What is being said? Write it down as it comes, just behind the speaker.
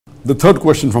The third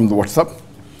question from the WhatsApp.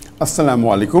 Assalamu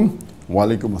alaikum. Wa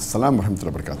alaikum assalam wa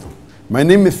rahmatullahi wa barakatuh. My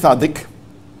name is Sadiq.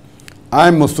 I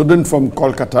am a student from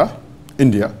Kolkata,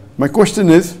 India. My question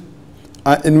is,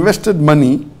 I invested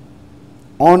money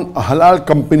on a halal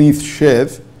company's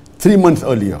shares 3 months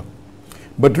earlier.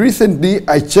 But recently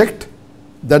I checked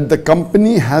that the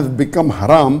company has become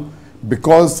haram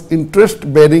because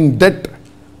interest-bearing debt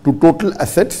to total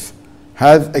assets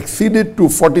has exceeded to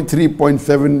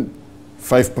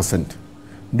 43.75%,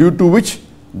 due to which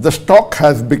the stock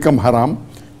has become haram,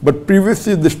 but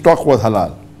previously the stock was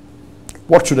halal.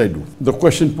 What should I do? The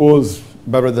question posed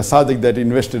by Brother Sadiq that he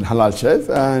invested in halal shares,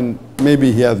 and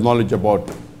maybe he has knowledge about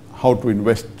how to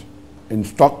invest in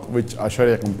stock which are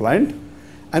Sharia compliant.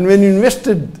 And when he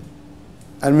invested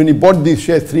and when he bought these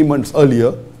shares 3 months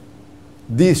earlier,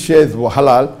 these shares were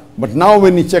halal, but now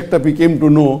when he checked up, he came to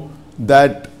know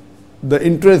that the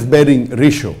interest bearing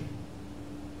ratio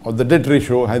or the debt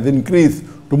ratio has increased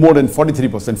to more than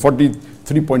 43%,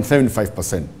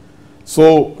 43.75%.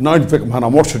 So now it's become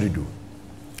haram. What should he do?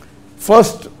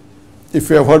 First, if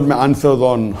you have heard my answers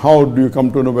on how do you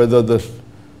come to know whether the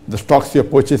stocks you are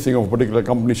purchasing of a particular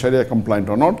company Sharia compliant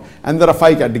or not, and there are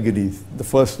 5 categories. The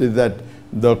first is that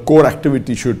the core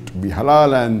activity should be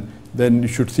halal, and then you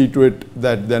should see to it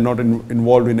that they are not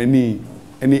involved in any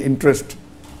interest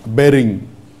bearing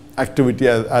activity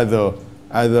as a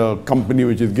company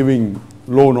which is giving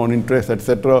loan on interest,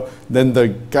 etc. Then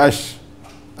the cash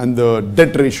and the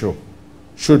debt ratio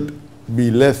should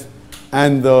be less,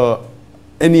 and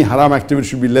any haram activity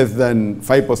should be less than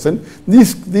 5%.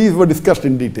 These were discussed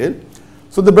in detail.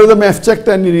 So the brother may have checked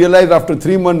and he realized after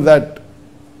 3 months that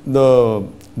the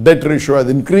debt ratio has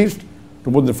increased to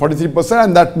more than 43%,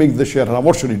 and that makes the share haram.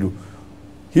 What should he do?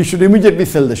 He should immediately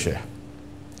sell the share.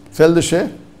 Sell the share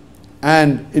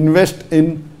and invest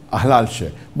in a halal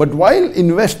share. But while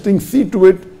investing, see to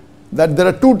it that there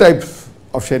are 2 types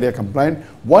of Sharia compliant.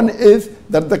 One is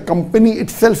that the company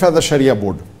itself has a Sharia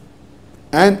board,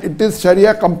 and it is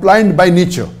Sharia compliant by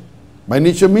nature. By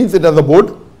nature means it has a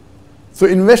board. So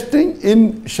investing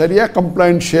in Sharia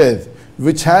compliant shares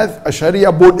which has a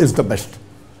Sharia board is the best.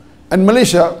 And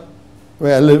Malaysia,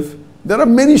 where I live, there are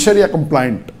many Sharia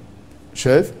compliant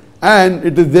shares, and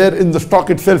it is there in the stock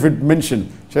itself. It mentioned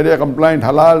Sharia compliant,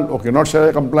 halal, okay, not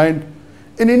Sharia compliant.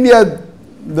 In India,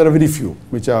 there are very few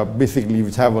which are basically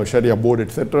which have a Sharia board,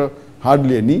 etc.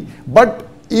 Hardly any. But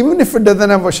even if it doesn't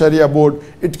have a Sharia board,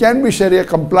 it can be Sharia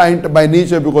compliant by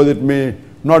nature, because it may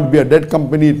not be a debt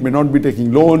company, it may not be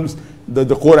taking loans,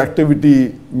 the core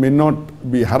activity may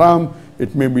not be haram,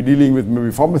 it may be dealing with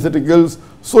maybe pharmaceuticals.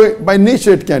 So by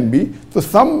nature it can be. So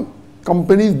some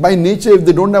companies by nature, if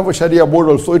they don't have a Sharia board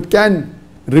also, it can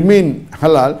remain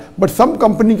halal, but some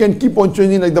company can keep on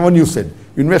changing, like the one you said.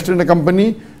 You invest in a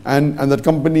company and that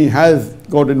company has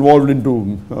got involved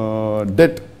into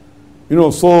debt,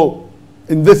 so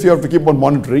in this you have to keep on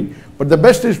monitoring. But the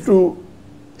best is to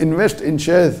invest in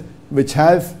shares which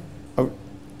has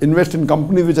invest in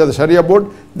companies which have a Sharia board.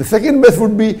 The second best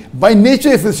would be by nature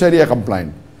if it's Sharia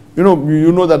compliant. You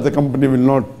know that the company will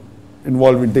not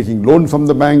involve in taking loans from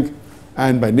the bank,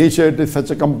 and by nature it is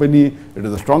such a company, it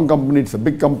is a strong company, it's a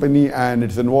big company, and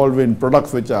it's involved in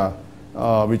products which are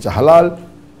halal.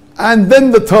 And then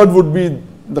the third would be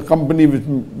the company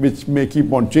which may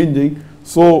keep on changing.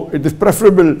 So it is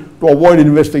preferable to avoid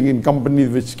investing in companies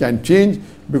which can change,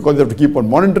 because you have to keep on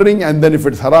monitoring, and then if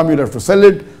it's haram you'll have to sell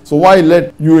it. So why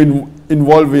let you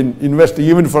involve in investing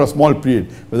even for a small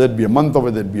period, whether it be a month or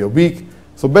whether it be a week.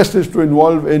 So best is to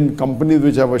involve in companies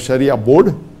which have a Sharia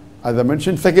board, as I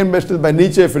mentioned. Second best is by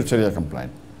nature if it's Sharia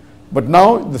compliant. But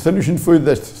now the solution for you is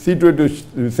that see to it to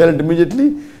sell it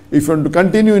immediately. If you want to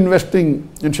continue investing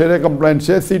in Sharia compliant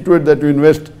shares, see to it that you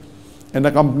invest in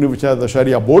a company which has a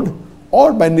Sharia board,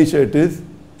 or by nature it is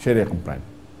Sharia compliant.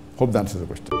 Hope that answers the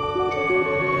question.